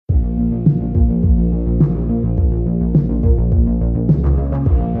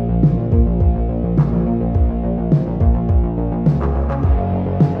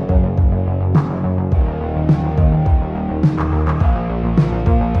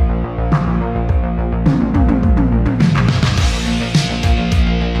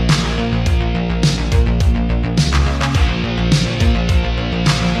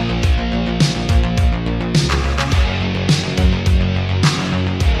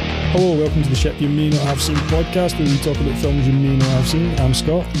Hello, welcome to the Shit You May Not Have Seen podcast, where we talk about films you may not have seen. I'm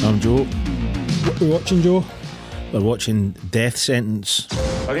Scott. I'm Joe. What are we watching, Joe? We're watching Death Sentence.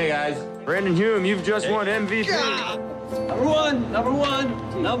 Okay, guys. Brandon Hume, you've just won MVP. Number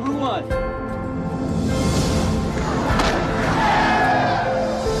one.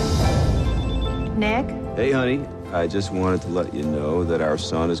 Nick? Hey, honey. I just wanted to let you know that our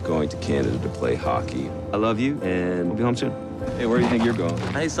son is going to Canada to play hockey. I love you, and we'll be home soon. Hey, where do you think you're going?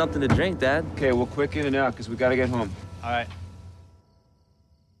 I need something to drink, Dad. Okay, well, quick in and out, because we got to get home. All right.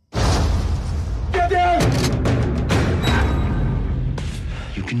 Get down!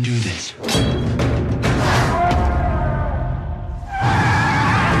 You can do this.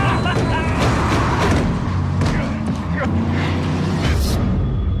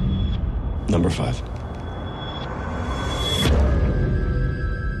 Number 5.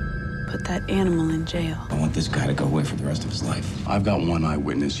 Put that animal in jail. I want this guy to go away for the rest of his life. I've got one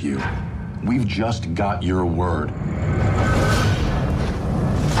eyewitness, you. We've just got your word.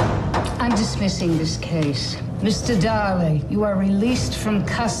 I'm dismissing this case. Mr. Darley, you are released from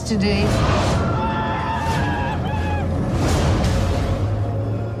custody.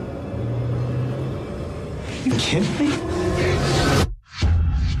 You kidding me?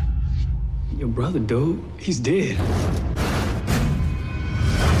 Your brother, dude, he's dead.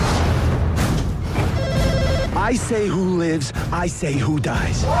 I say who lives, I say who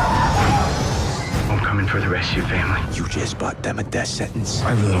dies. I'm coming for the rest of your family. You just bought them a death sentence.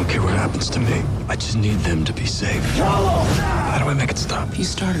 I really don't care what happens to me. I just need them to be safe. How do I make it stop? You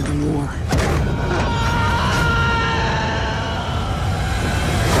started a war.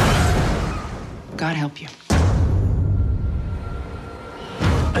 God help you.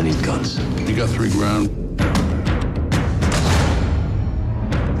 I need guns. You got 3 grand?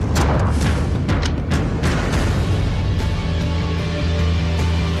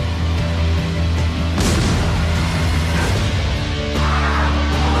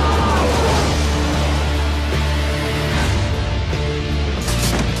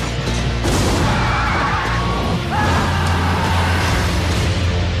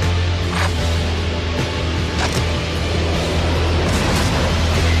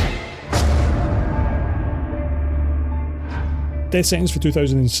 Death Sentence for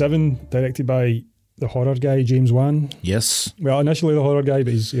 2007, directed by the horror guy, James Wan. Yes. Well, initially the horror guy,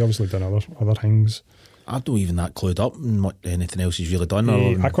 but he obviously done other things. I'm not even that clued up in anything else he's really done.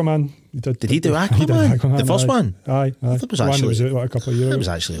 Aquaman. Did he do Aquaman? He did Aquaman, the first aye. one? Aye. That was One actually... was out like a couple of years It ago. was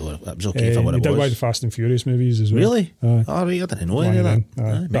actually... It was okay for what he it did was. like the Fast and Furious movies as well. Really? Aye. Oh, right, I didn't know any of that.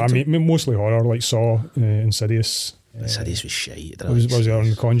 Aye. But I mean, mostly horror, like Saw, Insidious. Insidious was shite. Was he on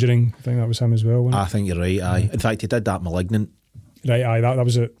The Conjuring? I think that was him as well. I think you're right, aye. In fact, he did that Malignant. Right, aye, that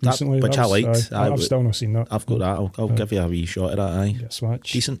was it recently. Which I liked. I've still not seen that. I've got that. I'll give you a wee shot of that, aye. Yeah,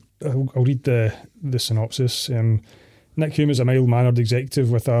 swatch. Decent. I'll read the synopsis. Nick Hume is a mild-mannered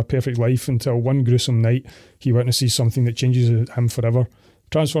executive with a perfect life until one gruesome night he witnesses something that changes him forever.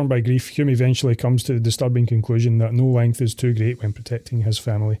 Transformed by grief, Hume eventually comes to the disturbing conclusion that no length is too great when protecting his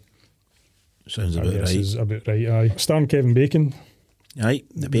family. Sounds about right. Is about right, aye. Starring Kevin Bacon. Aye,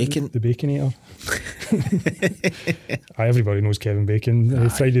 the Bacon. The Baconator. Aye, everybody knows Kevin Bacon.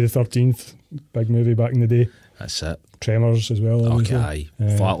 Friday the 13th, big movie back in the day. That's it. Tremors as well. Okay, aye.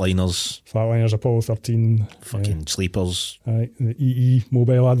 Flatliners, Apollo 13. Fucking Sleepers. Aye, the EE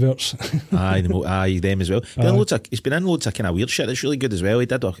mobile adverts. Aye, them as well. He's been in loads of kind of weird shit that's really good as well. He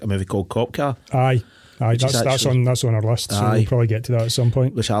did a movie called Cop Car. Aye, that's on our list, so we'll probably get to that at some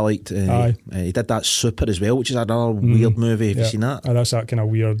point. Which I liked. He did that Super as well, which is another weird movie. Have you seen that? That's that kind of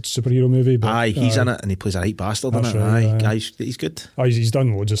weird superhero movie. But, he's in it and he plays a right bastard in it. Right, he's good. He's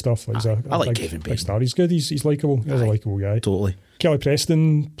done loads of stuff. Like I like Kevin Bacon. Big star. He's good. He's likeable. He's a likeable guy. Totally. Kelly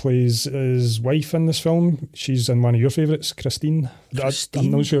Preston plays his wife in this film. She's in one of your favourites, Christine. I'm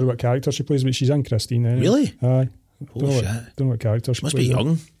not sure what character she plays, but she's in Christine. Anyway. Really? Aye. Don't know what character she must plays. Must be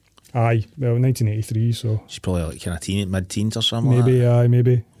young. Aye, well, 1983, so... She's probably like kind of mid-teens or something maybe, like that.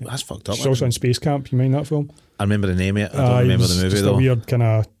 Maybe. That's fucked up. She's also in Space Camp, you mind that film? I remember the name of it, I don't remember the movie just though. A weird kind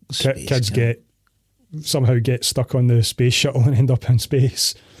of... Kids somehow get stuck on the space shuttle and end up in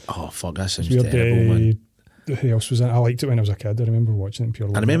space. Oh, fuck, that sounds weird, terrible, man. Who else was in it? I liked it when I was a kid. I remember watching it in pure.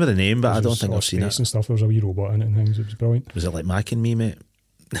 I remember the name, but I don't think I've seen it. And stuff. There was a wee robot in it and things. It was brilliant. Was it like Mac and Me, mate?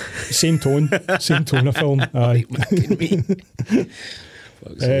 Same tone of film. Aye. Mac and Me.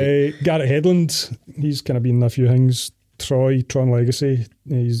 Garrett Hedlund, he's kind of been in a few things. Tron Legacy.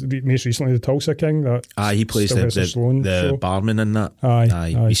 He's most recently the Tulsa King. He plays the barman in that. Aye.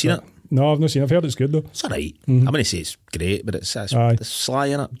 You seen it? No, I've not seen it. I've heard it's good though. It's alright. I'm going to say it's great, but it's sly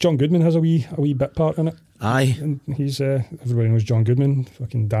in it. John Goodman has a wee bit part in it. Aye. And he's, everybody knows John Goodman,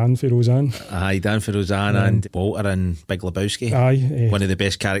 fucking Dan for Roseanne. Aye, Dan for Roseanne and Walter in Big Lebowski. Aye. One of the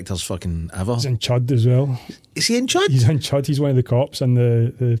best characters fucking ever. He's in Chud as well. Is he in Chud? He's in Chud. He's one of the cops in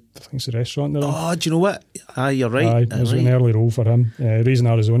the I think it's the restaurant they're in. Oh, do you know what? Aye, you're right. Aye, it was an early role for him. Raising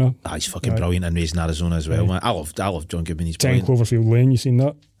Arizona. Aye, he's fucking brilliant in Raising Arizona as well, man. I love John Goodman. He's 10 brilliant. Cloverfield Lane, you seen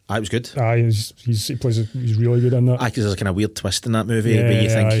that? Aye, it was good. Aye, he's really good in that. Aye, because there's a kind of weird twist in that movie Yeah, where you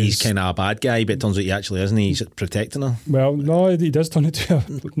think aye, he's kind of a bad guy, but it turns out he actually isn't. He's protecting her. Well, no, he does turn it to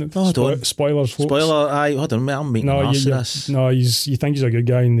a don't. spoilers, folks. Spoiler, aye, hold on, I'm making an arse of this. No, you think he's a good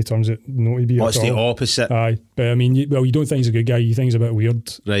guy and he turns it not to be Oh, at it's the all. opposite. Aye, but I mean, you don't think he's a good guy, you think he's a bit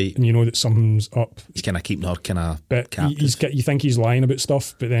weird. Right. And you know that something's up. He's kind of keeping her kind of But captive. you think he's lying about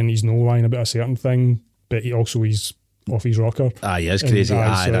stuff, but then he's no lying about a certain thing, but he's off his rocker. Aye, he is crazy. And,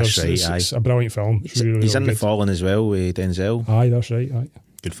 Aye, so that's right. It's a brilliant film. It's really, He's really in The good. Fallen as well with Denzel. Aye, that's right. Aye.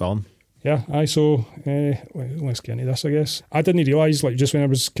 Good film. Yeah, aye, so let's get into this, I guess. I didn't realise, like, just when I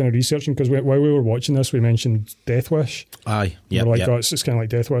was kind of researching, because while we were watching this, we mentioned Death Wish. Aye, Yeah, yeah. oh, it's kind of like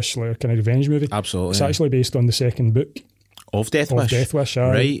Death Wish, like a kind of revenge movie. Absolutely. It's actually based on the second book Of Death of Wish. Death Wish.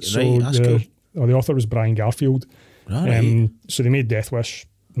 Aye. Right, So right, that's cool. The author was Brian Garfield. Right. So they made Death Wish,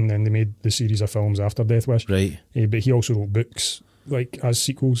 and then they made the series of films after Death Wish. Right. But he also wrote books, like, as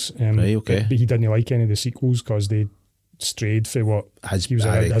sequels. Right, okay. But he didn't like any of the sequels because they strayed for what His his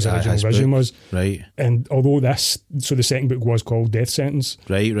original vision book. was. Right, And although the second book was called Death Sentence,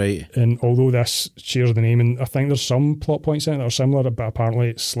 right. and although this shares the name, and I think there's some plot points in it that are similar, but apparently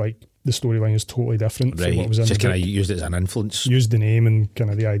it's like the storyline is totally different from Right. what was in Just the kind book. of used it as an influence. Used the name and kind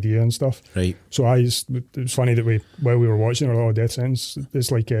of the idea and stuff. Right. So it was funny that while we were watching it, we were like, oh, Death Sentence,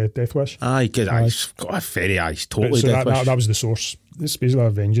 it's like Death Wish. Aye, good. Aye. It's got a very, But totally so Death Wish. that was the source. It's basically a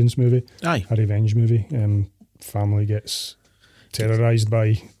vengeance movie. Aye. A revenge movie. Family gets terrorised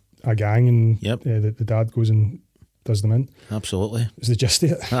by a gang, and Yep. the dad goes and does them in. Absolutely. Is the gist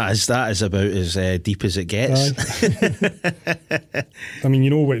of it? That is about as deep as it gets. I mean, you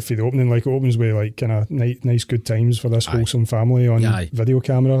know what, for the opening, like, it opens with like kind of nice good times for this wholesome family on Aye. video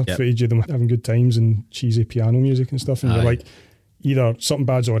camera Yep. footage of them having good times and cheesy piano music and stuff, and Aye. you're like, either something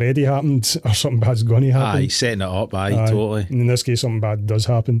bad's already happened or something bad's going to happen. Aye, setting it up. Aye, totally. And in this case, something bad does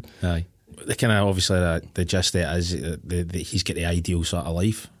happen. Aye. The kind of obviously the gist of it is that he's got the ideal sort of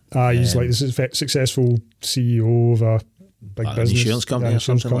life. He's like this successful CEO of a big Like an business, insurance company or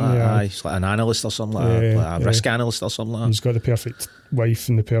something like that. Aye, it's like an analyst or something like that. Like a risk analyst or something like that. He's got the perfect wife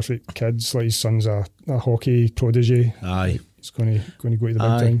and the perfect kids. Like, his son's a hockey prodigy. Aye. He's going to go to the big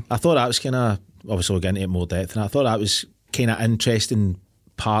time. I thought that was kind of, obviously we'll get into it more depth, and I thought that was kind of interesting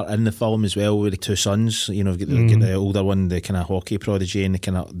part in the film as well, with the two sons. You know, get the older one, the kind of hockey prodigy, and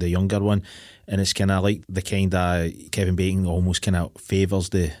the younger one, and it's kind of like the kind of Kevin Bacon almost kind of favours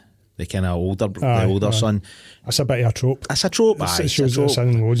the kind of older son. That's a bit of a trope. That's a trope. It shows it's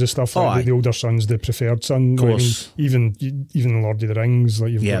in loads of stuff. Oh, Like the older son's the preferred son. Of course. Like, I mean, even Lord of the Rings,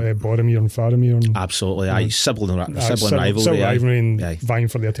 like, you've got Boromir and Faramir. And, Absolutely, aye. Sibling rivalry. Sibling rivalry and Aye. vying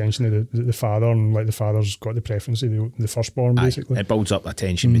for the attention of the father, and like the father's got the preference of the firstborn, Aye. basically. It builds up a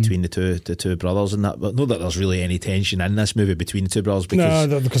tension between the two brothers, and that. But not that there's really any tension in this movie between the two brothers,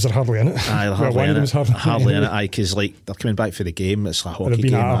 because Because they're hardly in it. Aye, they're hardly one in of it. them's hardly in it. Aye, because like they're coming back for the game. It's a hockey They've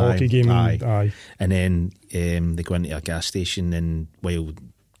been game. at a hockey game. Aye. And then they go into a gas station, and while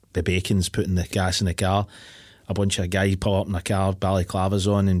the Bacon's putting the gas in the car, a bunch of guys pull up in a car, balaclavas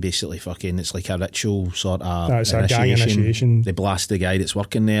on, and basically fucking, it's like a ritual sort of It's a gang initiation. They blast the guy that's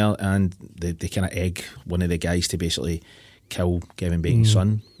working there, and they kind of egg one of the guys to basically kill Kevin Bacon's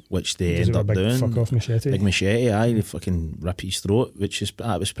son, which they Gives end it a up big doing. fuck off machete. Big machete, aye, they fucking rip his throat,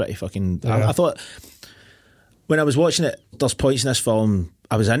 that was pretty fucking. Yeah. I thought when I was watching it, there's points in this film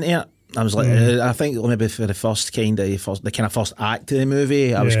I was into it. I was like, I think maybe for the first act of the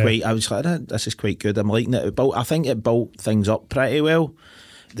movie, I was like, this is quite good. I'm liking it. I think it built things up pretty well.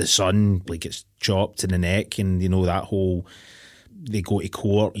 The son, like, gets chopped in the neck, and you know that whole, they go to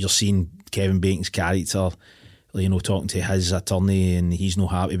court. You're seeing Kevin Bacon's character, you know, talking to his attorney, and he's not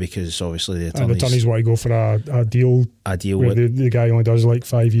happy because obviously the attorneys want to go for a deal. A deal where with the guy only does like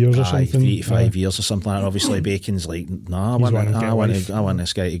 5 years or something. 3 to 5 years or something like that. Obviously, Bacon's like, I want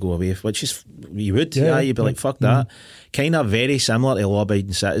this guy to go away. Which is, you would, you'd be like, fuck that. Kind of very similar to Law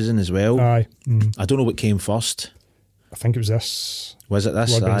Abiding Citizen as well. Aye. I don't know what came first. I think it was this. Was it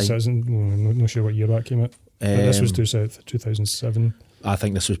this? Law Abiding Aye. Citizen. Not sure what year that came out. But this was 2007. I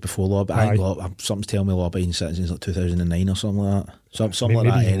think this was before Law. But I think something's telling me Law Abiding Citizen's like 2009 or something like that. Something like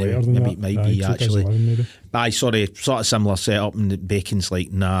that. Maybe Anyway, later than maybe that. it might be actually. Maybe. Aye, sorry, sort of similar setup, and Bacon's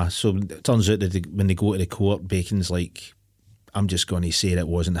like, nah. So it turns out that when they go to the court, Bacon's like I'm just going to say it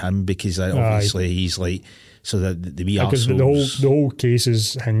wasn't him, because obviously he's like, so that the wee because arseholes. the whole case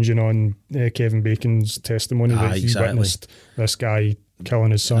is hinging on Kevin Bacon's testimony that he witnessed this guy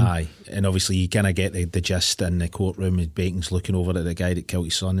killing his son. Aye, and obviously you kind of get the gist in the courtroom, and Bacon's looking over at the guy that killed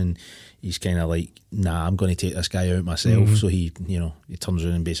his son, and he's kind of like, nah, I'm going to take this guy out myself. So he turns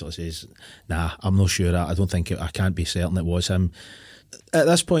around and basically says, nah, I'm not sure. I don't think I can't be certain it was him. At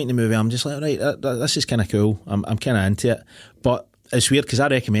this point in the movie, I'm just like, right, this is kind of cool. I'm kind of into it, but it's weird because I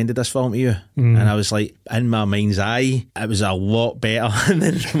recommended this film to you, and I was like, in my mind's eye, it was a lot better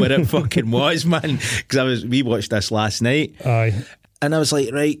than what it fucking was, man. Because we watched this last night, and I was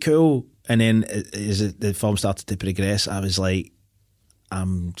like, right, cool. And then as the film started to progress, I was like,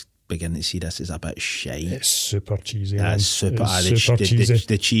 I'm beginning to see this as a bit shite. It's super cheesy. It's super cheesy.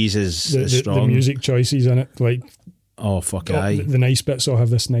 The cheese is strong. The music choices in it, like. Oh fuck! Aye. The nice bits will have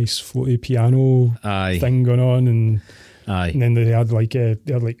this nice floaty piano thing going on, and then they had like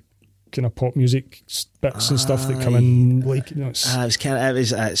kind of pop music bits and stuff that come in, like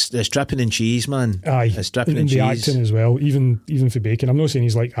it's dripping in cheese, man. It's dripping in cheese. The acting as well, even for Bacon. I'm not saying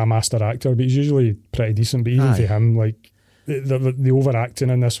he's like a master actor, but he's usually pretty decent. But even for him, like the overacting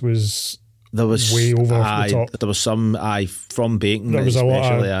in this was way over the top. There was some from Bacon. There was a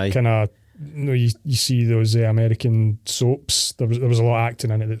lot of kind of. You see those American soaps. There was a lot of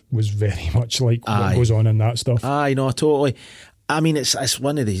acting in it that was very much like what goes on in that stuff. No, totally. I mean, it's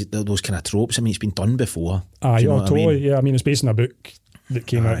one of those kind of tropes. I mean, it's been done before. Totally. I mean? Yeah, I mean, it's based on a book that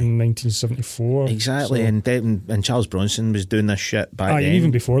came out in 1974. Exactly, so. and Charles Bronson was doing this shit back then. Even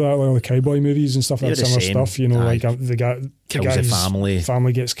before that, like all the cowboy movies and stuff, that similar stuff. Like the guy kills the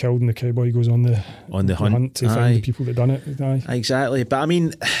family gets killed, and the cowboy goes on the hunt to find the people that done it. Exactly, but I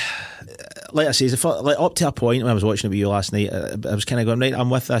mean, like I say, up to a point when I was watching it with you last night, I was kind of going, right, I'm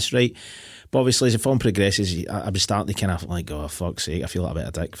with this, right. But obviously, as the film progresses, I was starting to kind of like, oh fuck's sake, I feel like a bit of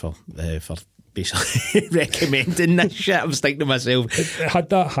a dick for basically recommending this shit. I was thinking to myself, it had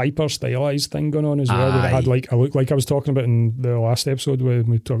that hyper stylized thing going on as well, where it had like a look, like I was talking about in the last episode when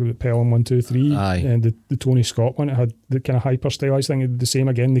we talked about Pelham 1, 2, 3, and the Tony Scott one. It had the kind of hyper stylized thing. The same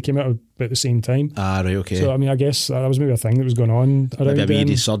again. They came out about the same time. Right, okay. So I mean, I guess that was maybe a thing that was going on around maybe a then.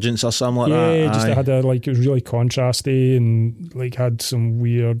 resurgence or something like that. Yeah, just it had it was really contrasty and like had some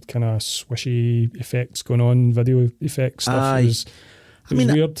weird kind of swishy effects going on, video effects stuff. It was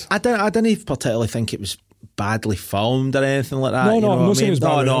weird. I didn't particularly think it was badly filmed or anything like that. No, I'm not saying it was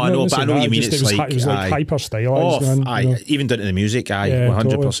bad. No, I know, but I know what you mean. It was like hyper stylized. Even down to the music,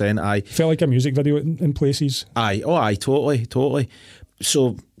 100%. Felt like a music video in places. Totally.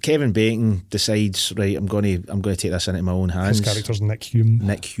 So Kevin Bacon decides, right, I'm going to take this into my own hands. His character's Nick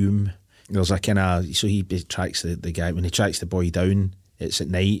Hume. There's a kind of, so he tracks the guy, when he tracks the boy down, it's at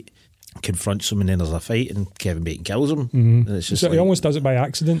night, confronts him, and then there's a fight, and Kevin Bacon kills him. And it's just he almost does it by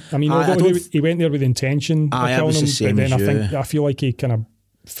accident. I mean, he went there with the intention of killing him, but then I feel like he kind of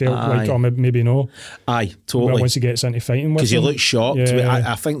felt like, oh, maybe no. Totally. But once he gets into fighting with him, because he looks shocked.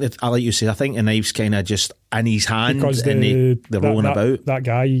 I think that, like you say, I think the knife's kind of just in his hand, because they're rolling about. That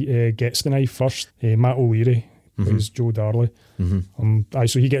guy gets the knife first. Matt O'Leary, who's Joe Darley.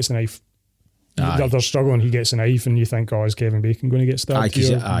 So he gets the knife. They're struggling, he gets a knife, and you think, oh, is Kevin Bacon going to get stabbed?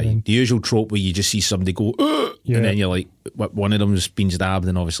 The usual trope where you just see somebody go, and then you're like, one of them's been stabbed,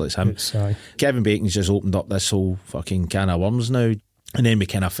 and obviously it's him. Kevin Bacon's just opened up this whole fucking can of worms now, and then we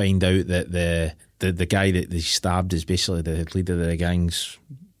kind of find out that the guy that they stabbed is basically the leader of the gang's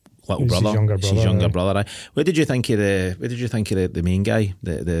little brother. His younger brother. What did you think of the main guy?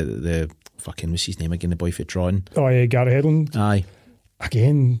 The fucking, what's his name again? The boy for Tron. Gary Hedlund.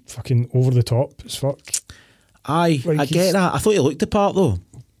 Again, fucking over the top as fuck. I get that. I thought he looked the part though.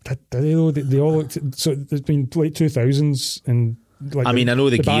 Did they though? They all looked. So there's been late 2000s, and like I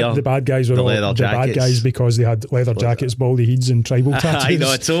know the gear. The bad guys were all the bad guys because they had leather jackets, baldy heads, and tribal tattoos. I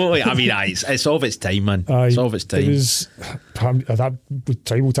know, totally. I mean, it's of its time, man. It's of its time. It was that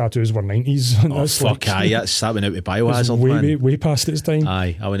tribal tattoos were 90s. That went out with Biohazard, way past its time.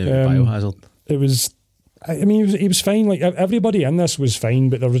 I went out with Biohazard. It was. I mean, he was fine. Like everybody in this was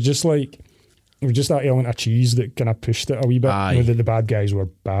fine, but there was just that element of cheese that kind of pushed it a wee bit. That the bad guys were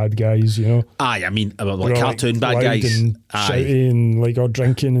bad guys, you know. I mean, like cartoon bad guys, and shouting and like or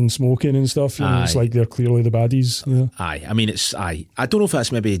drinking and smoking and stuff. You know, it's like they're clearly the baddies. You know? I mean, I don't know if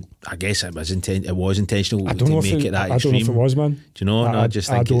that's maybe. I guess it was intentional to make it that extreme. I don't know if it was, man. Do you know? I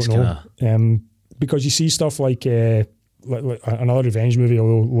just think it's kind of because you see stuff like another revenge movie,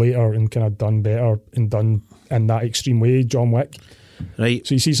 although later and kind of done better and done in that extreme way, John Wick. Right.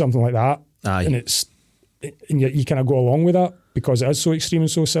 So you see something like that, and yet you kind of go along with that because it is so extreme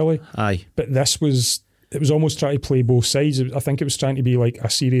and so silly. But this was it was almost trying to play both sides. I think it was trying to be like a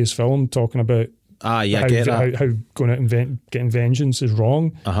serious film talking about I get that. How going out and getting vengeance is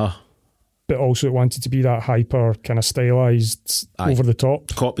wrong. But also it wanted to be that hyper kind of stylized, over the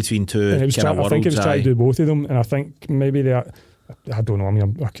top, caught between two and it was kind of worlds. I think it was trying to do both of them, and I think maybe that. I don't know. I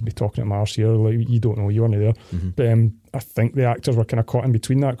mean, I could be talking at my arse here. Like, you don't know, you weren't there. But I think the actors were kind of caught in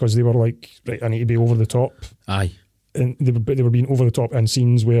between that because they were like, right, I need to be over the top. Aye. And they were being over the top in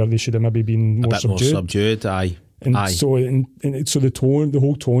scenes where they should have maybe been more subdued. Aye. And so the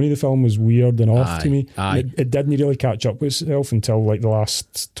whole tone of the film was weird and off to me. It didn't really catch up with itself until like the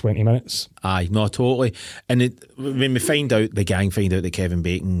last 20 minutes. Aye, no, totally. And when the gang find out that Kevin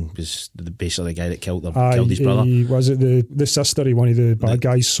Bacon was basically the guy that killed his brother. Was it the sister of one of the bad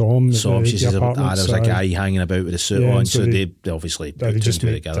guys saw him? She says there was a guy hanging about with a suit on, so they obviously put two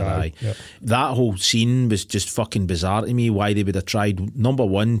together. That whole scene was just fucking bizarre to me. Why they would have tried, number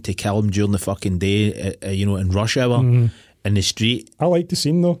one, to kill him during the fucking day, in rush hour in the street. I liked the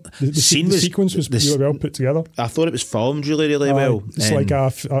scene though. The sequence was really well put together. I thought it was filmed really well. It's like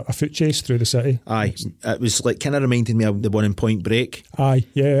a foot chase through the city. Aye, it was like kind of reminded me of the one in Point Break.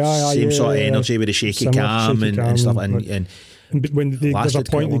 Same sort of energy with the shaky cam and stuff. But when there's a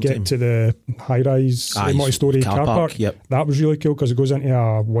point they get to the high-rise multi-storey car park, that was really cool because it goes into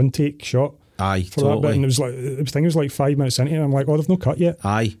a one-take shot. Aye, for that bit, and it was like 5 minutes into it, and I'm like, they've not cut yet.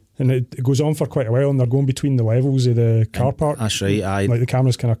 Aye. And it goes on for quite a while, and they're going between the levels of the car park. That's right, aye. Like the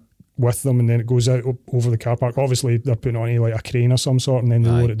camera's kind of with them, and then it goes out over the car park. Obviously, they're putting on like a crane or some sort, and then they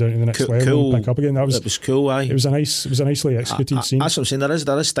lower it down to the next level and pick up again. That was cool, aye. It was a nicely executed scene. That's what I'm saying.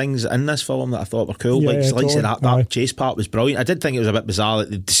 There is things in this film that I thought were cool. Like you said, that chase part was brilliant. I did think it was a bit bizarre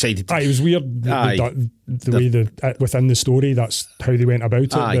that they decided to... it was weird the way within the story, that's how they went about it.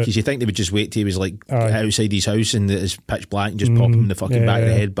 Because you think they would just wait till he was like outside his house and it's pitch black and just pop him in the fucking back of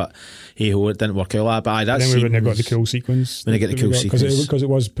the head, but hey-ho, it didn't work out. But then when they got the cool sequence. When they get the cool sequence. Because it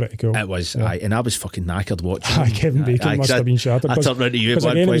was pretty cool. It was, and I was fucking knackered watching it. Kevin Bacon must have been shattered. I turned around to you at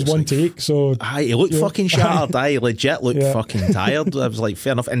one point. It was one like, take, so... he looked fucking shattered. Legit looked fucking tired. I was like,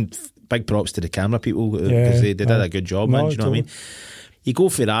 fair enough. And big props to the camera people because they did a good job, man. Do you know what I mean? You go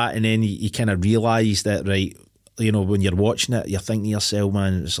for that and then you kind of realise that, right, when you're watching it, you're thinking to yourself,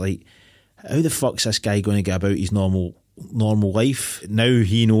 man, it's like, how the fuck's this guy going to get about his normal life? Now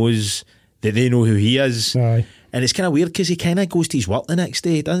he knows that they know who he is. And it's kind of weird because he kind of goes to his work the next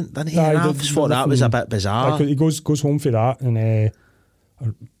day, doesn't he? I just thought that was a bit bizarre. He goes home for that, and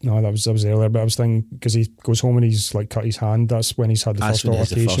no, that was earlier. But I was thinking because he goes home and he's like cut his hand. That's when he's had the first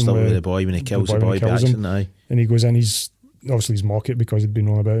altercation with the boy when he kills the boy by accident. And he goes in. He's mocked it because he'd been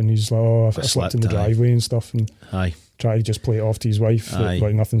known about it, and he's like, I slipped in the driveway and stuff, and try to just play it off to his wife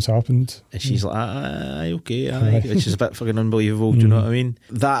like nothing's happened. And she's like, okay, which is a bit fucking unbelievable. Do you know what I mean?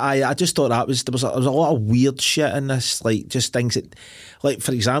 That I just thought there was a lot of weird shit in this, like just things that, like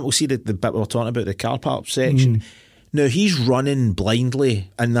for example, see the bit we were talking about, the car park section. Now he's running blindly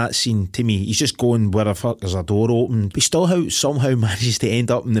in that scene. To me, he's just going where the fuck there's a door open. He still somehow manages to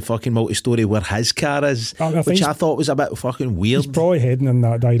end up in the fucking multi-story where his car is, which I thought was a bit fucking weird. He's probably heading in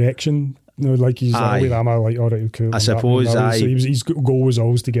that direction. Like he's like, wait, I'm like, all right, cool. I suppose. So his goal was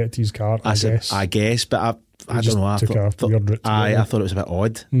always to get to his car. I guess, but I don't know. I thought it was a bit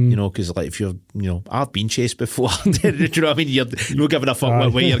odd, because like if you're, I've been chased before. Do you know what I mean? You're not giving a fuck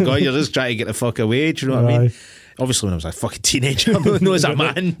what way you're going. You're just trying to get the fuck away. Do you know what I mean? Obviously, when I was a fucking teenager, I know as a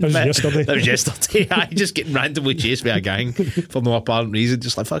man. That was yesterday. I just getting randomly chased by a gang for no apparent reason,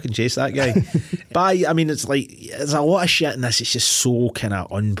 just like fucking chase that guy. But I mean, it's like there's a lot of shit in this. It's just so kind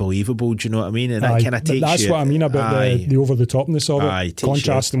of unbelievable. Do you know what I mean? And that kind of takes that's you. What I mean about the over the topness of it.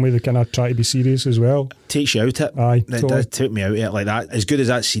 Contrasting with the kind of try to be serious as well. Takes you out it. It took me out it like that. As good as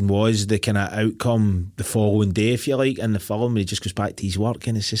that scene was, the kind of outcome the following day, if you like, in the film, he just goes back to his work,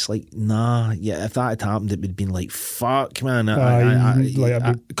 and it's just like, nah. Yeah, if that had happened, it would have been like, fuck, man.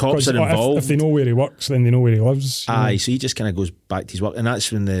 Cops are involved. If they know where he works, then they know where he lives. So he just kind of goes back to his work, and that's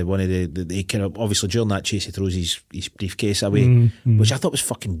when one of the kind of, obviously during that chase, he throws his briefcase away, which I thought was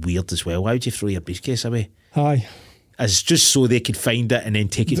fucking weird as well. Why would you throw your briefcase away? As just so they could find it and then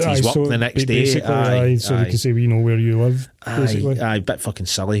take it to his work the next day. So they could say, we know where you live. Basically, bit fucking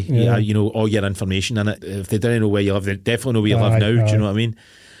silly. All your information in it. If they didn't know where you live, they definitely know where you live now. Do you know what I mean?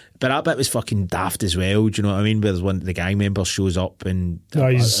 But that bit was fucking daft as well. Do you know what I mean? Where there's one the gang member shows up and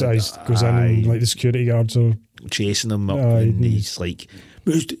goes in and like the security guards are chasing him up, and he's like,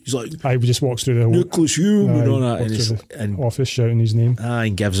 he just walks through the whole Nicholas Hume and all that, and office shouting his name.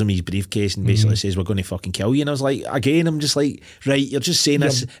 And gives him his briefcase and basically says, we're going to fucking kill you. And I was like, again, I'm just like, right, you're just saying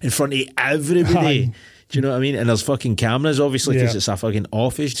this in front of everybody. Do you know what I mean? And there's fucking cameras, obviously, because it's a fucking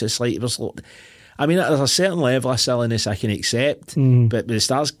office. It's like, I mean, there's a certain level of silliness I can accept, but when it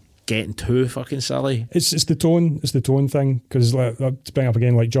starts getting too fucking silly, it's the tone. It's the tone thing, because like, to bring up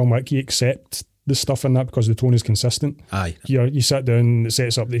again, like John Wick, you accept the stuff in that because the tone is consistent. Aye. You sit down, it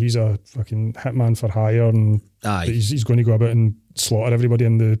sets up that he's a fucking hitman for hire, and that he's going to go about and slaughter everybody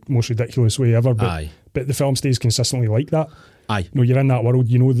in the most ridiculous way ever. But the film stays consistently like that. Aye. You know, you're in that world,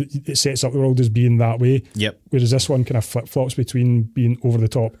 you know that it sets up the world as being that way. Yep. Whereas this one kind of flip-flops between being over the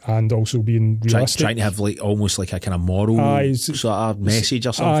top and also being realistic. Trying to have like almost like a kind of moral sort of message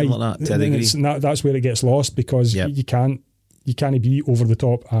or something like that, to a degree. That's where it gets lost, because you can't be over the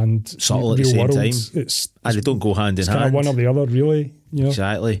top and subtle at the same time. And they don't go hand in hand. It's kind of one or the other, really. You know?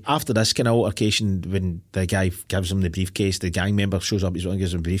 Exactly. After this kind of altercation, when the guy gives him the briefcase, the gang member shows up, he's one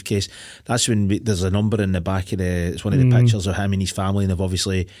gives him a briefcase. That's when there's a number in the back of it's one of the pictures of him and his family, and they've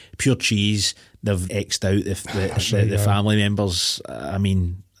obviously pure cheese. They've X'd out the family members. I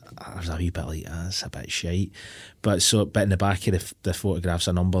mean, I was a wee bit like, that's a bit shite. But in the back of the photograph's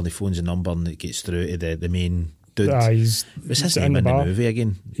a number, the phone's a number, and it gets through to the main dude. What's his name in the movie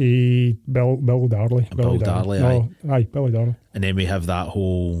again? Bill Darley. Bill Darley, aye, Billy Darley. And then we have that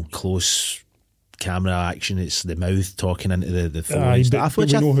whole close camera action. It's the mouth talking into the phone. But we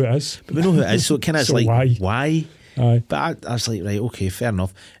know who it is. But we know who it is, so it kind of so is like, why? Aye. But I was like, right, okay, fair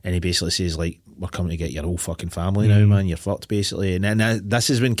enough. And he basically says, like, we're coming to get your whole fucking family now, man. You're fucked, basically. And then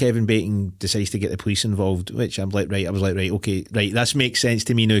this is when Kevin Bacon decides to get the police involved, which I was like, right, okay, this makes sense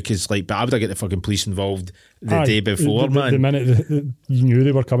to me now, because, like, but I would have get the fucking police involved the day before, man. The minute you knew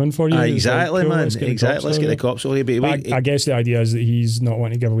they were coming for you. Exactly, like, man. Let's get the cops over here. I guess the idea is that he's not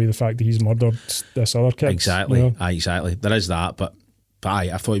wanting to give away the fact that he's murdered this other kid. Exactly. You know? Exactly. There is that, but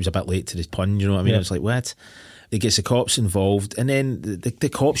I thought he was a bit late to the pun, you know what I mean? I was like, what? It gets the cops involved, and then the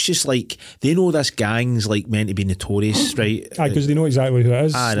cops just like, they know this gang's like meant to be notorious, right? Aye, because they know exactly who it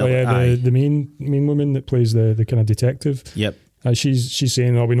is. The main woman that plays the kind of detective. Yep. She's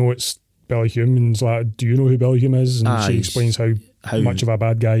saying, we know it's Billy Hume, and it's like, do you know who Billy Hume is? And she explains how much of a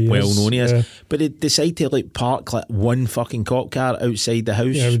bad guy he is. Well known he is. But they decide to like park like one fucking cop car outside the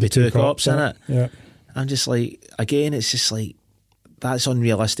house with two cops in it. Yeah. I'm just like, again, it's just like, that's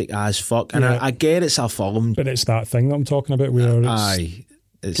unrealistic as fuck. And I get it's a film, but it's that thing that I'm talking about where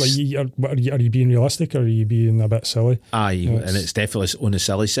it's like, are you being realistic, or are you being a bit silly? And it's definitely on the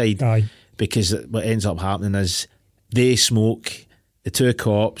silly side. Because what ends up happening is they smoke, the two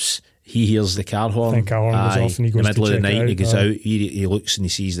cops, he hears the car horn. The car horn goes off, and he goes in the middle to of the check night, out. he goes out, he looks and he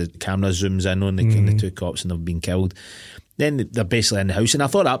sees the camera zooms in on the two cops, and they've been killed. Then they're basically in the house, and I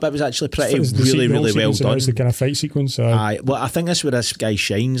thought that bit was actually really well done. The kind of fight sequence. Well, I think that's where this guy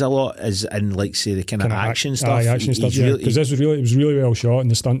shines a lot, is in, like, say, the kind of action stuff. Action stuff, because it was really well shot, and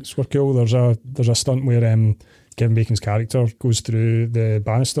the stunts were cool. There's a stunt where Kevin Bacon's character goes through the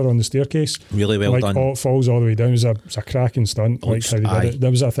banister on the staircase. Really well done. It falls all the way down. It's a cracking stunt. Like how they did it.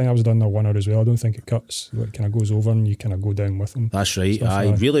 There was a thing I was done there one hour as well. I don't think it cuts. It kind of goes over, and you kind of go down with them. That's right.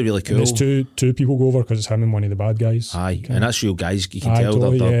 Really, really cool. And there's two people go over, because it's him and one of the bad guys. And that's real guys. You can tell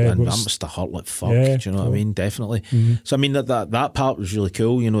totally, and that must have hurt like fuck. Do you know what I mean? Definitely. So I mean that part was really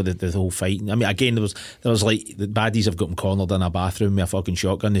cool. You know, the whole fighting. I mean, again, there was like the baddies have got him cornered in a bathroom with a fucking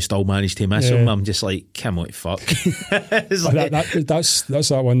shotgun. They still managed to miss him. I'm just like, come on, fuck. That's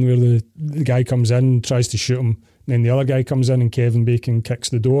that one where the guy comes in, tries to shoot him, and then the other guy comes in, and Kevin Bacon kicks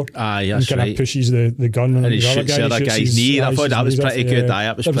the door. And kind of pushes the gun, and he shoots the other guy's knee. I thought that was pretty good.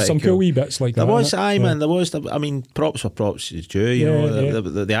 That was there was some cool wee bits like that. There was, man. There was. I mean, props for props is due. You know,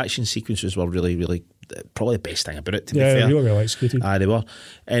 the action sequences were really, really probably the best thing about it. To be fair, really well executed. They were.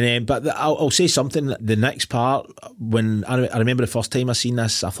 And but I'll say something. The next part, when I remember the first time I seen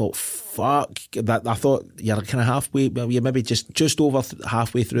this, I thought, fuck, that I thought you're kind of halfway. You're maybe just over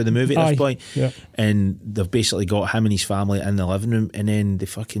halfway through the movie at this point. And they've basically got him and his family in the living room, and then they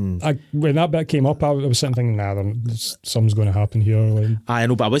fucking. When that bit came up, I was sitting thinking, something's going to happen here. Like. I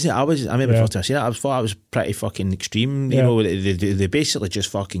know, but I wasn't. I remember the first time I seen it, I thought it was pretty fucking extreme. You know, they basically just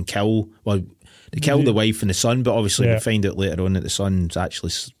fucking kill. Well, they killed the wife and the son, but obviously we find out later on that the son's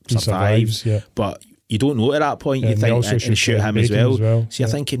actually survives. But you don't know at that point. You think and shoot him as well. So you're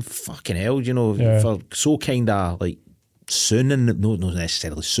thinking, fucking hell, you know, for so kind of like soon, and not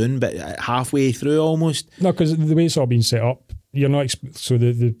necessarily soon, but halfway through almost. No, because the way it's all been set up, you're not. So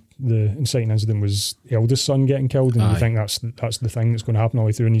the inciting incident was the eldest son getting killed, and you think that's the thing that's going to happen all the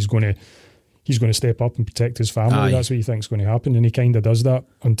way through, and he's going to step up and protect his family. That's what you think's going to happen, and he kind of does that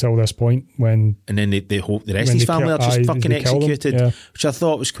until this point when. And then they hope the rest of his family are just fucking executed, which I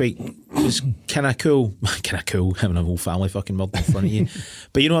thought was kind of cool. Kind of cool having a whole family fucking murdered in front of you.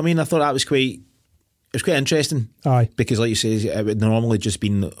 But you know what I mean? I thought that was quite. was quite interesting. Aye. Because like you say, it would normally just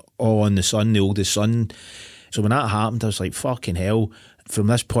been all on the son, the oldest son. So when that happened, I was like, fucking hell. From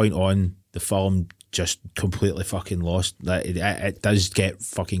this point on, the film just completely fucking lost. It does get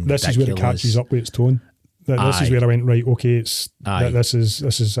fucking This ridiculous. is where it catches up with its tone. This is where I went, right, okay, this is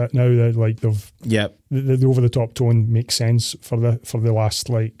it now. That like the over the top tone makes sense for the last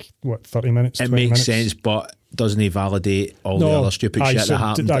 30 minutes. It makes sense, but doesn't he validate all the other stupid shit that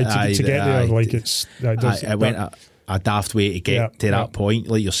happened? To get there, like it went a daft way to get to that point.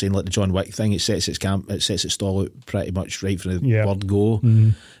 Like you're saying, like the John Wick thing, it sets its stall out pretty much right from the word go.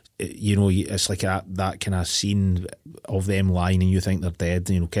 Mm-hmm. You know, it's like that kind of scene of them lying and you think they're dead,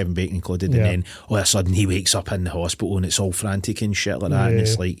 you know, Kevin Bacon included, and then all of a sudden he wakes up in the hospital and it's all frantic and shit like that, and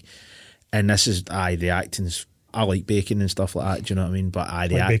it's like, and this is the acting's, I like Bacon and stuff like that, do you know what I mean? But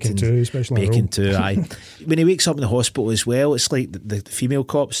the like acting, Bacon too, especially Bacon too, when he wakes up in the hospital as well, it's like the female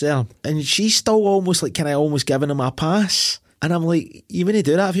cop's there and she's still almost like almost giving him a pass. And I'm like, you wouldn't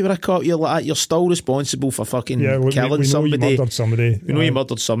do that if you were a cop. You're still responsible for fucking killing somebody. We know you murdered somebody. We know you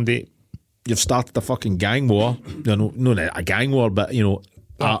murdered somebody. You've started a fucking gang war. No, not a gang war, but you know.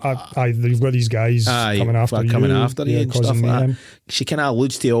 You've got these guys coming after you and stuff like that. She kind of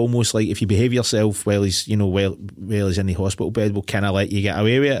alludes to almost like if you behave yourself while he's in the hospital bed, we'll kind of let you get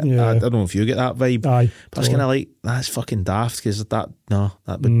away with it. Yeah. I don't know if you get that vibe. But it's kind of like, that's fucking daft because that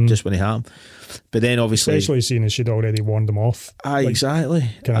would just wouldn't happen. But then obviously, especially seeing as she'd already warned him off. Exactly.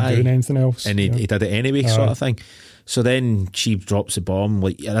 Kind of doing anything else, and he did it anyway, sort of thing. So then she drops the bomb.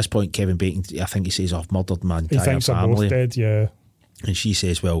 Like at this point, Kevin Bacon, I think he says, "I've murdered my entire family." He thinks they're both dead. Yeah. And she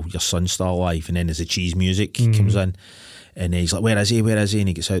says, well, your son's still alive. And then as the cheese music comes in, and he's like, where is he? And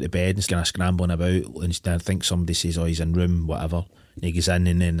he gets out of bed and he's kind of scrambling about. And I think somebody says, oh, he's in room, whatever. And he goes in,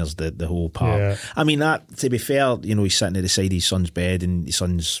 and then there's the whole part. Yeah. I mean, that, to be fair, you know, he's sitting at the side of his son's bed and his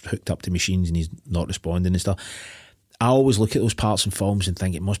son's hooked up to machines and he's not responding and stuff. I always look at those parts in films and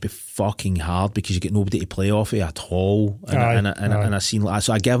think it must be fucking hard because you get nobody to play off it at all in a scene like that.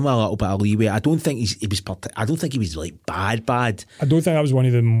 So I give him a little bit of leeway. I don't think I don't think he was like bad. I don't think that was one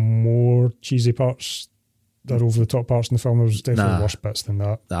of the more cheesy parts, the over the top parts in the film. There was definitely worse bits than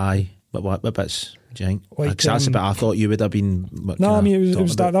that. Aye, but what bits? Do you think? Like, that's the bit I thought you would have been. No, I mean it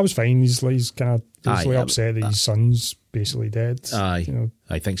was that was fine. He's kind of upset that his son's basically dead. Aye, you know,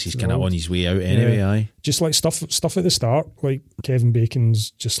 I think he's kind of on his way out anyway. Yeah. Aye, just like stuff at the start. Like Kevin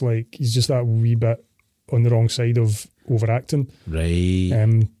Bacon's just like he's just that wee bit on the wrong side of overacting. Right.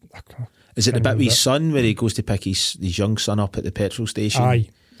 Is it the bit with his son where he goes to pick his young son up at the petrol station?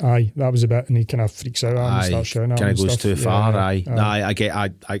 Aye, that was a bit, and he kind of freaks out and starts shouting at him. Kind of goes too far. Aye. I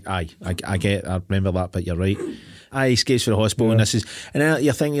get. I remember that, but you're right. Aye, he escapes from the hospital, and then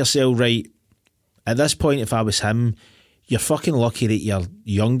you're thinking to yourself, right? At this point, if I was him, you're fucking lucky that your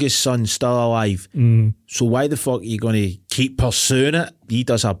youngest son's still alive. So why the fuck are you going to keep pursuing it? He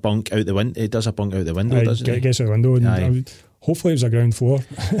does a bunk out the window. Doesn't he? Gets out the window, and hopefully it was a ground floor.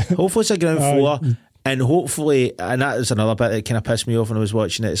 Hopefully it's a ground floor. And hopefully, and that is another bit that kind of pissed me off when I was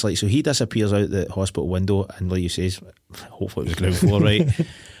watching it. It's like, so he disappears out the hospital window, and like you says, hopefully it was ground floor, right?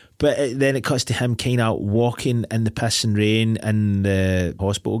 But then it cuts to him kind of walking in the piss and rain in the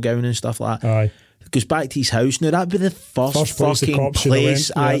hospital gown and stuff like that. Aye. Goes back to his house. Now that'd be the first fucking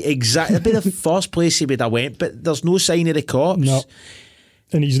place. Exactly. That'd be the first place he would have went. But there's no sign of the cops. No.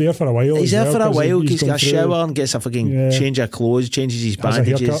 And he's there for a while. He's there for a while. Gets a shower and gets a fucking change of clothes, changes his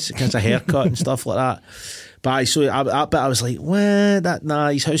bandages, gets a haircut and stuff like that. But I was like, well,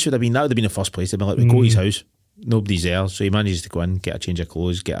 his house would have been the first place. They'd be like, we go to his house, nobody's there, so he manages to go in, get a change of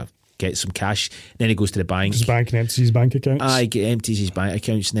clothes, get some cash. Then he goes to the bank. His bank and empties his bank accounts. Empties his bank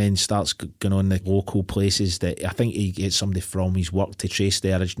accounts and then starts going on the local places that I think he gets somebody from his work to trace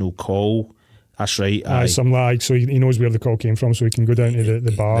the original call. That's right. So he knows where the call came from, so he can go down to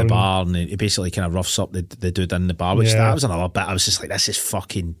the bar. And he basically kind of roughs up the dude in the bar, which that was another bit. I was just like, this is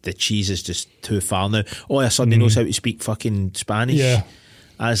fucking, the cheese is just too far now. All of a sudden he knows how to speak fucking Spanish. Yeah.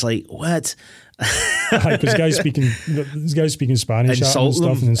 I was like, what? Because this guy's speaking Spanish and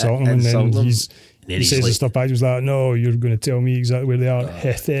stuff and insulting him, and then he says the stuff back. He was like, no, you're going to tell me exactly where they are.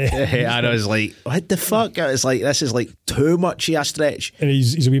 And I was like, what the fuck? I was like, this is like too much of a stretch. And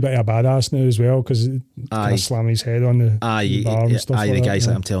he's a wee bit of a badass now as well, because he's kind of slamming his head on the bar and stuff like that. The guy's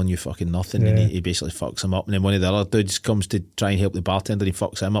like, I'm telling you fucking nothing. And he basically fucks him up. And then one of the other dudes comes to try and help the bartender, and he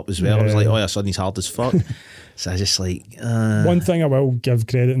fucks him up as well. I was like, oh, suddenly he's hard as fuck. So I was just like... One thing I will give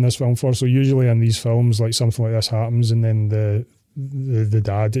credit in this film for, so usually in these films, like something like this happens, and then the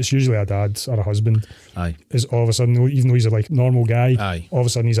dad, it's usually a dad or a husband, is all of a sudden, even though he's a like normal guy, all of a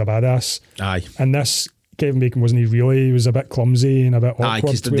sudden he's a badass. Aye. And this Kevin Bacon wasn't he was a bit clumsy and a bit awkward.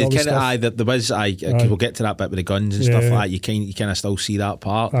 Because with all the kind stuff. of there was we'll get to that bit with the guns and stuff like that. You kind of still see that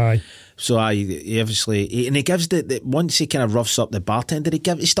part. Aye. So he obviously, and he gives the once he kind of roughs up the bartender,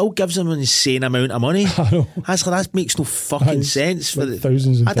 he still gives him an insane amount of money. That makes no fucking sense. Like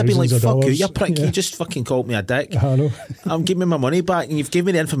thousands and I'd have been like, thousands of fuck you, dollars. you prick, Yeah. you just fucking called me a dick. I know. I'm giving me my money back, and you've given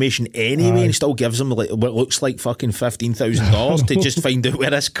me the information anyway, and he still gives him like what looks like fucking $15,000 to just find out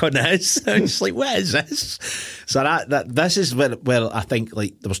where this cunt is. I'm just like, what is this? So this is where I think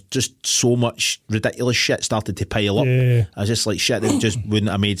like there was just so much ridiculous shit started to pile up. Yeah. I was just like, shit that just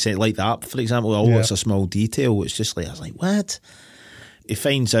wouldn't have made sense. Like that, for example, it's a small detail. It's just like, I was like, what? He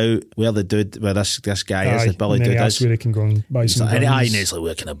finds out where this guy is, the Billy and then dude he asks is. where he can go and buy some guns. And he's like,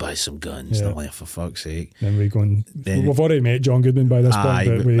 where can I buy some guns? Yeah. And I'm like, for fuck's sake. Then we've already met John Goodman by this point,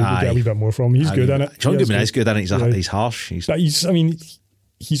 but we get a wee bit more from him. He's good in it. John Goodman is good in it. He's harsh. But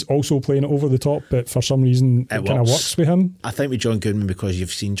he's also playing it over the top, but for some reason it kind of works with him. I think with John Goodman, because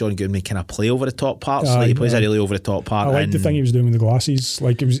you've seen John Goodman kind of play over the top parts. Like he plays a really over the top part. I like the thing he was doing with the glasses,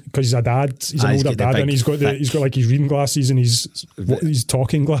 like it was because he's a dad. He's an older dad, and he's got like his reading glasses and his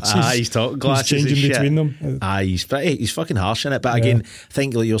talking glasses. He's talking glasses. He's changing between them. He's fucking harsh in it. But again, I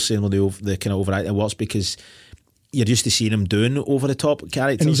think like you're saying with the kind of overacting works because you're used to seeing him doing over the top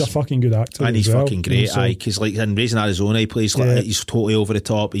characters, and he's a fucking good actor, and he's as well. fucking great. Because like in Raising Arizona, he plays like he's totally over the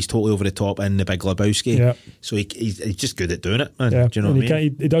top. He's totally over the top in The Big Lebowski. Yeah. So he's just good at doing it. Man. Yeah. Do you know what I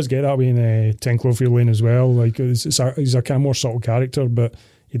mean? He does get that way in 10 Cloverfield Lane as well. Like he's a kind of more subtle character, but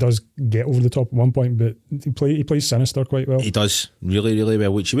he does get over the top at one point. But he plays sinister quite well. He does really, really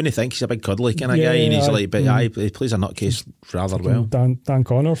well. Which you wouldn't think he's a big cuddly kind of guy, and he's he plays a nutcase rather well. Dan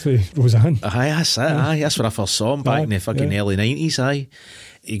Connor for Roseanne. That's it. That's when I first saw him back in the fucking early 90s.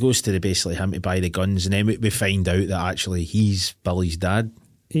 He goes to basically him to buy the guns, and then we find out that actually he's Billy's dad.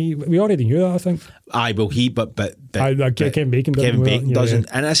 We already knew that, I think. Kevin Bacon doesn't.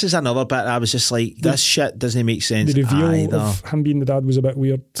 And this is another bit I was just like, this shit doesn't make sense. The reveal of him being the dad was a bit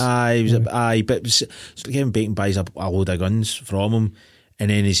weird. But Kevin Bacon buys a load of guns from him,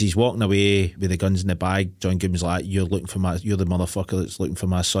 and then as he's walking away with the guns in the bag, John Goodman's like, you're the motherfucker that's looking for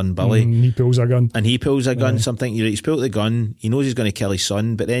my son Billy. He pulls a gun. So I'm thinking, he's pulled the gun, he knows he's going to kill his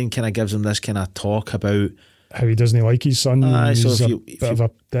son, but then kind of gives him this kind of talk about how he doesn't like his son. He's a bit of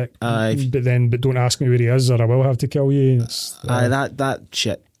a dick. But don't ask me where he is, or I will have to kill you. That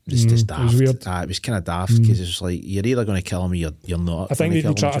shit was just daft. It was weird. It was kind of daft because it was like, you're either going to kill him or you're not. I think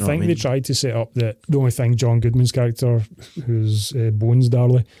they tried to set up that the only thing John Goodman's character, who's Bones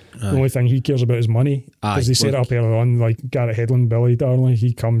Darley, the only thing he cares about is money. Because they set it up earlier on, like Garrett Hedlund, Billy Darley,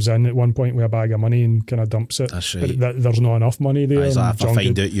 he comes in at one point with a bag of money and kind of dumps it. That's right. But there's not enough money there. If I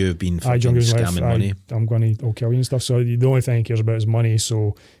find out you've been fucking scamming money, I'll kill you and stuff. So the only thing he cares about is money.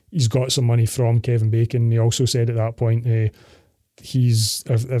 So he's got some money from Kevin Bacon. He also said at that point,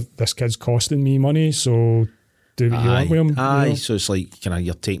 if this kid's costing me money, so do what you want with him. So it's like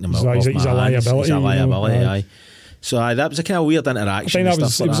you're taking him he's off he's my a hands. liability. He's a liability. So that was a kind of weird interaction. I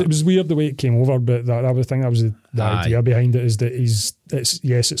think it was weird the way it came over, but that was the idea behind it is that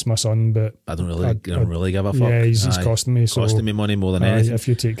it's my son, but I don't really give a fuck. Yeah, he's costing me. Costing me money more than anything. If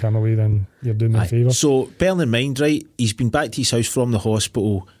you take him away, then you're doing me a favour. So bearing in mind, right, he's been back to his house from the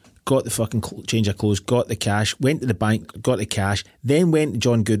hospital, got the fucking change of clothes, got the cash, went to the bank, got the cash, then went to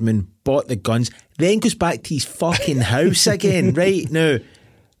John Goodman, bought the guns, then goes back to his fucking house again. Right now,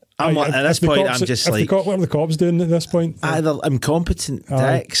 at this point, I'm just like, what are the cops doing at this point? Either incompetent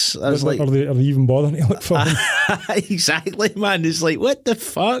dicks. I was like, are they even bothering to look for them? Exactly, man. It's like, what the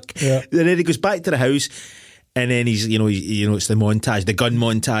fuck? Yeah. And then he goes back to the house. And then he's, it's the montage, the gun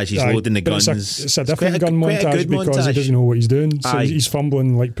montage. He's loading the guns. It's a different gun montage because he doesn't know what he's doing. So he's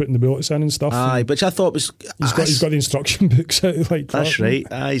fumbling, like putting the bullets in and stuff. Which I thought was he's got the instruction books out. Like that's right.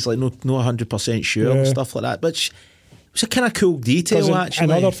 He's like no 100% sure and stuff like that. But it was a kind of cool detail actually.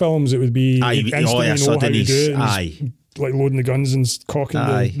 In other films, it would be instantly know how to do it. Like loading the guns and cocking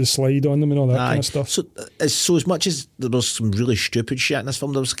the slide on them and all that kind of stuff. So as much as there was some really stupid shit in this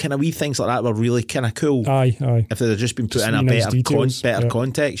film, there was kind of wee things like that were really kind of cool. If they'd just been put in a better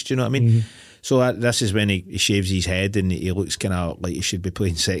context, you know what I mean? Mm-hmm. So this is when he shaves his head and he looks kind of like he should be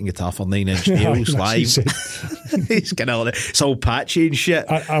playing second guitar for Nine Inch Nails live. He's kind of it's all patchy and shit.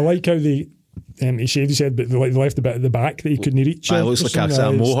 I like how they... he shaved his head, but they left the bit at the back that he couldn't reach. It looks like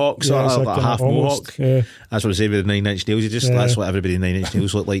a mohawk, like a half mohawk. Yeah. That's what I say with the Nine Inch Nails. That's what everybody in Nine Inch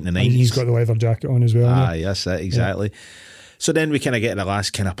Nails looked like in the 90s. And he's got the leather jacket on as well. That's it, exactly. Yeah. So then we kind of get to the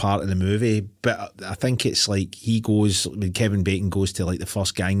last kind of part of the movie, but I think it's like Kevin Bacon goes to like the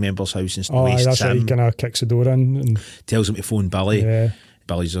first gang member's house and that's right. He kind of kicks the door in and tells him to phone Billy. Yeah.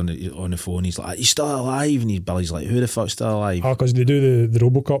 Billy's on the phone. He's like, "He's still alive," and Billy's like, "Who the fuck's still alive?" Oh, because they do the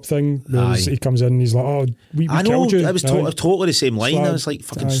RoboCop thing. He comes in and he's like, "Oh, we I know, killed you." it was totally the same line. I was like,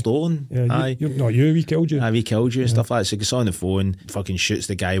 "Fucking stolen." Yeah, not you. We killed you. We killed you and stuff like that. So he gets on the phone, fucking shoots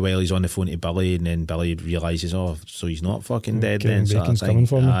the guy while he's on the phone to Billy, and then Billy realises, oh, so he's not fucking dead then. So Bacon's coming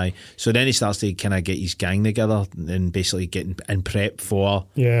for me. So then he starts to kind of get his gang together and basically getting in prep for.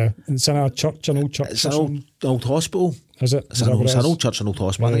 Yeah, it's in a church, an old church. It's an old hospital. Is it? It's an old church, an old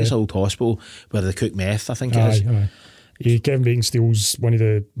hospital. I think it's an old hospital where they cook meth, I think it is. Kevin Bacon steals one of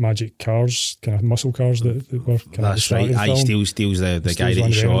the magic cars, kind of muscle cars that were kind of. That's right. He steals the guy that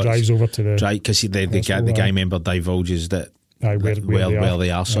he shot. Drives over to the. Right, because the guy member divulges that where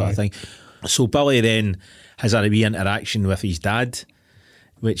they are, sort of thing. So Billy then has a wee interaction with his dad,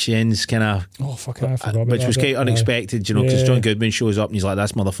 which ends kind of. Oh, fuck, I forgot about which that was quite bit. unexpected, you know, because John Goodman shows up and he's like,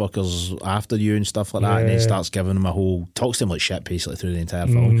 "This motherfucker's after you," and stuff like that, and then starts giving him talks to him like shit basically through the entire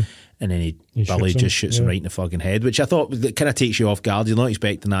film. And then Billy just shoots him right in the fucking head, which I thought kind of takes you off guard. You're not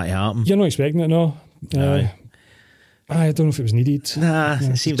expecting that to happen. You're not expecting it, no. I don't know if it was needed. Nah,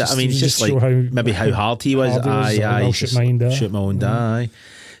 it seemed that. I mean, it's just like how hard he was. Shoot my own dad. Shoot my own dad.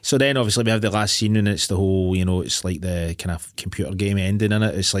 So then obviously we have the last scene and it's the whole, you know, it's like the kind of computer game ending in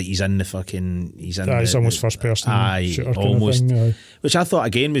it. It's like he's in the fucking, it's almost first person shooter almost kind of thing, which I thought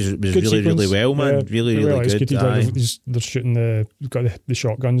again was really sequence. Really well, man. Really good. They're shooting got the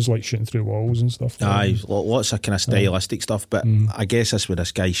shotguns like shooting through walls and stuff. Lots of kind of stylistic stuff, but I guess that's where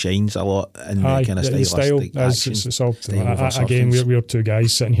this guy shines a lot in the kind of stylistic action. It's all again, we're two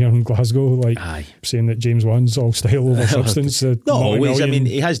guys sitting here in Glasgow like saying that James Wan's all style over substance. Not always. I mean,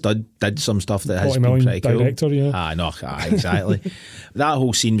 he has did some stuff that has been pretty cool. Director, exactly. That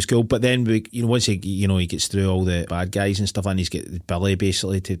whole scene was cool, but then once he gets through all the bad guys and stuff, and he's got Billy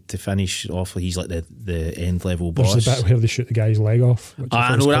basically to finish off. He's like the end level boss. There's the bit where they shoot the guy's leg off.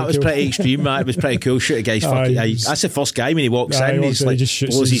 I know that was pretty extreme. It was pretty cool. Shoot a guy's fucking. That's the first guy when he walks in. He's like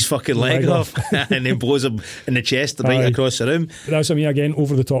blows his fucking leg off, and then blows him in the chest right across the room. But that's what I mean. Again,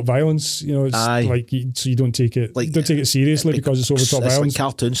 over the top violence. You know, it's like so you don't take it seriously because it's over the top violence. Like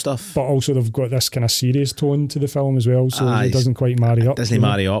cartoon stuff, but also they've got this kind of serious tone to the film as well, so it doesn't quite marry up.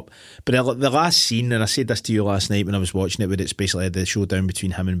 Marry up. But the last scene, and I said this to you last night when I was watching it, where it's basically the showdown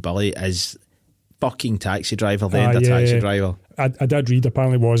between him and Billy, is fucking Taxi Driver, the end of Taxi Driver. I did read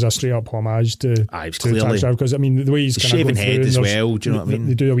apparently was a straight up homage to Taxi Driver, because I mean the way he's kind shaving of head as well. Do you know what I mean?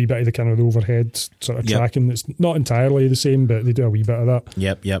 They do a wee bit of the kind of the overhead sort of tracking. It's not entirely the same, but they do a wee bit of that.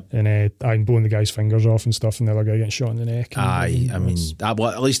 Yep. And I'm blowing the guy's fingers off and stuff, and the other guy getting shot in the neck. At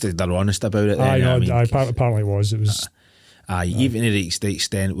least they're honest about it. Apparently was. It was. Even to the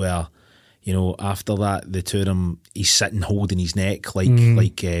extent where, you know, after that, the two of them, he's sitting holding his neck like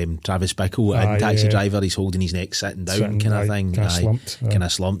Travis Bickle in Taxi Driver. He's holding his neck sitting down, kind of thing. Kind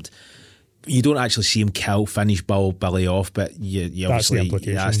of slumped. You don't actually see him finish Billy off, but you obviously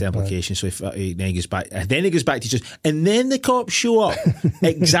that's the implication. So then he goes back, and then he goes back to just, and then the cops show up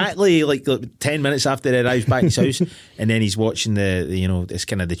exactly like 10 minutes after he arrives back at his house, and then he's watching it's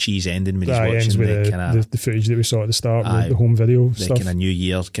kind of the cheese ending when he's watching the footage that we saw at the start, the home video the stuff, kind of New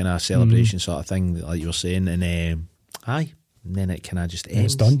Year's kind of celebration sort of thing, like you were saying, and and then it kind of just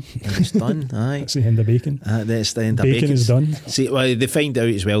ends. It's done. That's the end of Bacon. That's the end of Bacon is done. See, well, they find out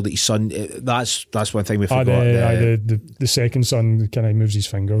as well that his son. That's one thing we forgot. The second son kind of moves his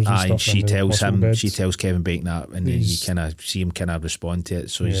fingers. And stuff. She tells Kevin Bacon that, and then you kind of see him kind of respond to it.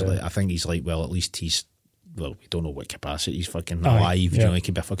 So he's like, I think he's like, well, at least he's. Well, we don't know what capacity he's fucking alive. You know, he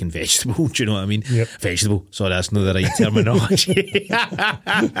could be a fucking vegetable. Do you know what I mean? Yep. Vegetable. Sorry, that's not the right terminology.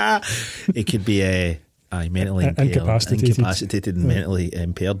 It could be mentally incapacitated and mentally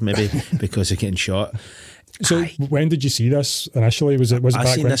impaired, maybe because of getting shot. So when did you see this initially? Was it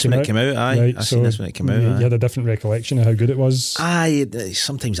back when it came out? I seen this when it came out. You had a different recollection of how good it was.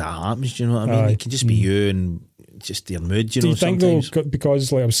 Sometimes that happens. Do you know what I mean? It can just be you and just your mood. Do you think though,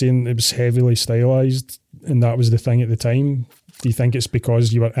 because like I was saying, it was heavily stylised, and that was the thing at the time? Do you think it's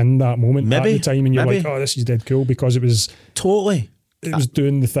because you were in that moment at the time, and you're like, oh, this is dead cool, because it was totally. It was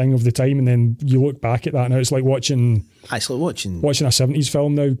doing the thing of the time, and then you look back at that now. It's like watching a 70s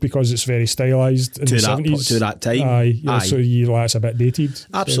film now, because it's very stylised in the 70s to that time. So you like, it's a bit dated.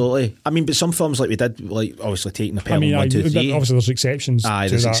 Absolutely. So. I mean, but some films like we did, like obviously taking the Pelham 1, 2, 3. Obviously, there's exceptions.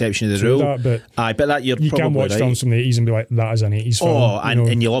 There's exception to the rule. But that you can watch films from the 80s and be like, that is an 80s film.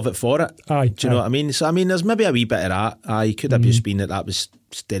 And you love it for it. Do you know what I mean? So I mean, there's maybe a wee bit of that. Could have just been that was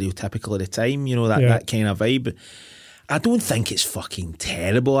stereotypical at the time. You know, that kind of vibe. I don't think it's fucking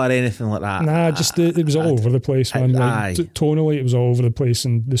terrible or anything like that. Nah, just it was all over the place, man. Tonally, it was all over the place,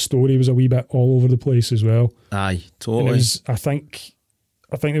 and the story was a wee bit all over the place as well. Totally. I think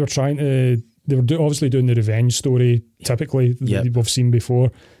I think they were trying to. They were obviously doing the revenge story typically that we've seen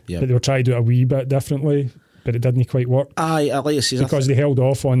before, but they were trying to do it a wee bit differently, but it didn't quite work. I like to see because they held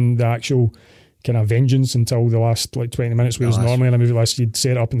off on the actual kind of vengeance until the last like 20 minutes, whereas normally in a movie like this you'd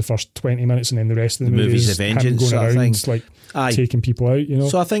set it up in the first 20 minutes and then the rest of the movie is the him vengeance going around like taking people out, you know.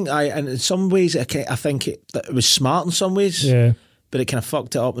 So I think and in some ways I think it was smart in some ways, but it kind of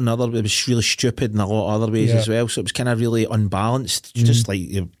fucked it up in other. It was really stupid in a lot of other ways as well. So it was kind of really unbalanced, just like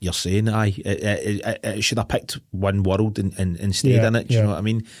you're saying. It should have picked one world and stayed in it. Do you know what I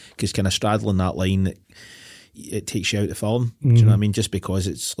mean? Because kind of straddling that line, it takes you out of the film. Do you know what I mean? Just because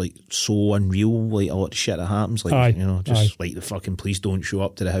it's like so unreal, like a lot of shit that happens, like you know, just like the fucking police don't show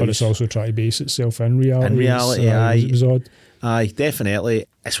up to the house. But it's also trying to base itself in reality. In reality, it was odd. Aye, definitely.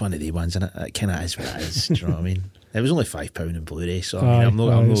 It's one of the ones, and it kind of is what it is. Do you know what I mean? It was only £5 in Blu-ray, so I mean, I'm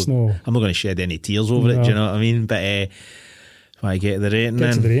not going to shed any tears over it. Do you know what I mean? But if I get the rating,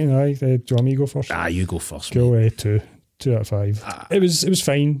 get to the rating. Do you want me to go first? You go first. Go 2 out of 5. It was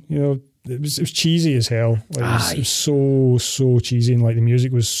fine. You know, it was cheesy as hell. Like, it was so cheesy, and like the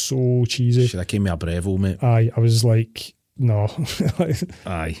music was so cheesy. Should I came with a Brevo, mate? I was like, no.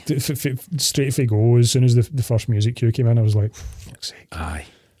 Straight for go. As soon as the first music cue came in, I was like, fuck's sake.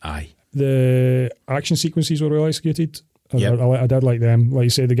 Aye. The action sequences were well executed. I did like them. Like you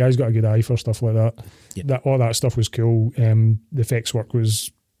said, the guy's got a good eye for stuff like that. All that stuff was cool. The effects work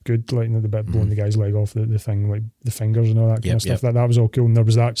was good, like the bit blowing the guy's leg off the thing, like the fingers and all that kind of stuff. That was all cool. And there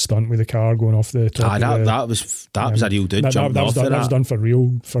was that stunt with the car going off the top. That was a real dude jumping off that. That was done for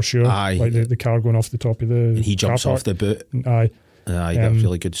real, for sure. Like the car going off the top of the. And he jumps off the boot. That was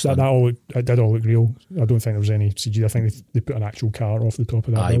really good stuff. It did all look real. I don't think there was any CG. I think they put an actual car off the top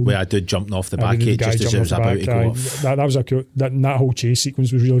of that building. Where I did jumping off the back just as it was about to go off. That was a cool. That whole chase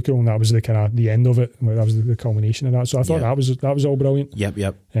sequence was really cool, and that was the kind of the end of it. Like, that was the culmination of that. So I thought that was all brilliant.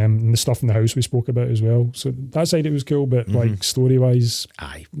 Yep. And the stuff in the house we spoke about as well. So that side it was cool, but like story wise,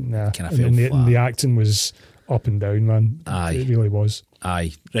 nah. And the acting was up and down, man. It really was.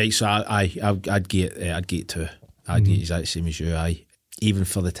 Right. So I'd get 2. I'd get exactly the same as you. Even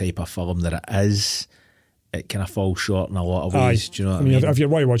for the type of film that it is, it kind of falls short in a lot of ways. Do you know what I mean? If you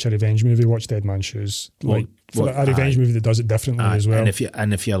want to watch a revenge movie, watch Dead Man's Shoes. A revenge movie that does it differently as well.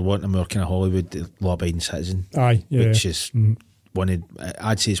 And if you're wanting more kind of Hollywood, Law Abiding Citizen, which is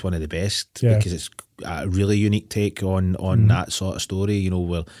I'd say it's one of the best because it's a really unique take on that sort of story. You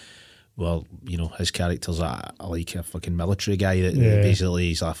know, well, you know, his character's like a fucking military guy that basically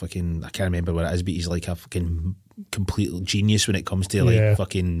he's a fucking, I can't remember what it is, but he's like a fucking complete genius when it comes to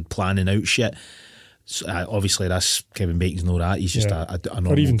fucking planning out shit. So, obviously this Kevin Bacon's not that. He's just a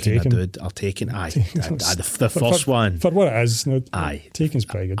normal kind of dude. Or Taken. The first one. For what it is, Taken's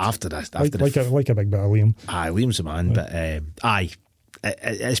pretty good. After this. Like a big bit of Liam. Liam's the man, but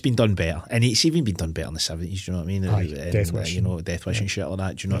it's been done better, and it's even been done better in the 70s. Do you know what I mean? Death Wish, you know, Death Wish and shit like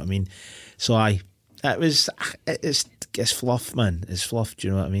that. Do you know what I mean? So it's fluff, man. It's fluff. Do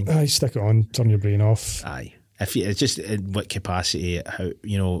you know what I mean? Stick it on, turn your brain off. If you, it's just in what capacity, how,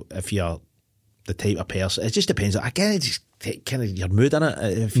 you know, if you're the type of person, it just depends. Again, it's just kind of your mood in it.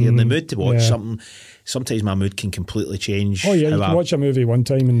 If you're in the mood to watch something, sometimes my mood can completely change. You can watch a movie one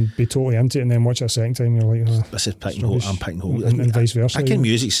time and be totally into it, and then watch it a second time and you're like, this is picking hold, I'm picking hold, and vice versa. I can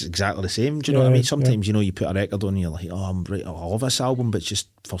music's exactly the same. Do you know what I mean? Sometimes you know, you put a record on and you're like, I love this album, but it's just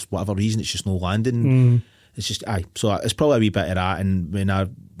for whatever reason it's just no landing. It's just so it's probably a wee bit of that. And when I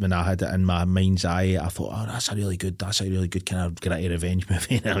had it in my mind's eye, I thought, that's a really good kind of gritty revenge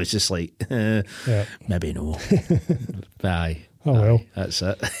movie. And I was just like, maybe no. Well, that's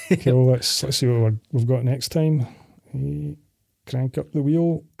it. Cool. Let's see what we've got next time. Crank up the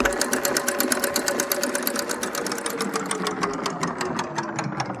wheel.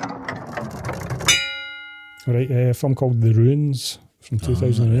 All right, a film called The Ruins from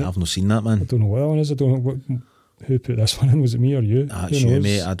 2008. I've not seen that, man. I don't know what that one is. I don't know who put this one in. Was it me or you? It's you,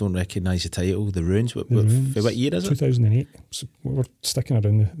 mate. I don't recognise the title. The Ruins. What year is it? 2008. So we're sticking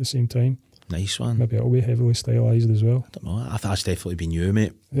around the same time. Nice one. Maybe it'll be heavily stylised as well. I don't know. I thought it's definitely been you,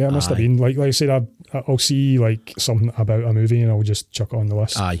 mate. Yeah, it must have been. Like I said, I'll see like something about a movie and I'll just chuck it on the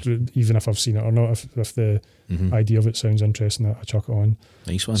list. Even if I've seen it or not. If the idea of it sounds interesting, I chuck it on.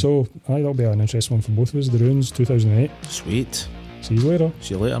 Nice one. So that'll be an interesting one for both of us. The Ruins, 2008. Sweet. See you later.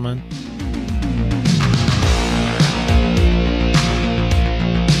 See you later, man.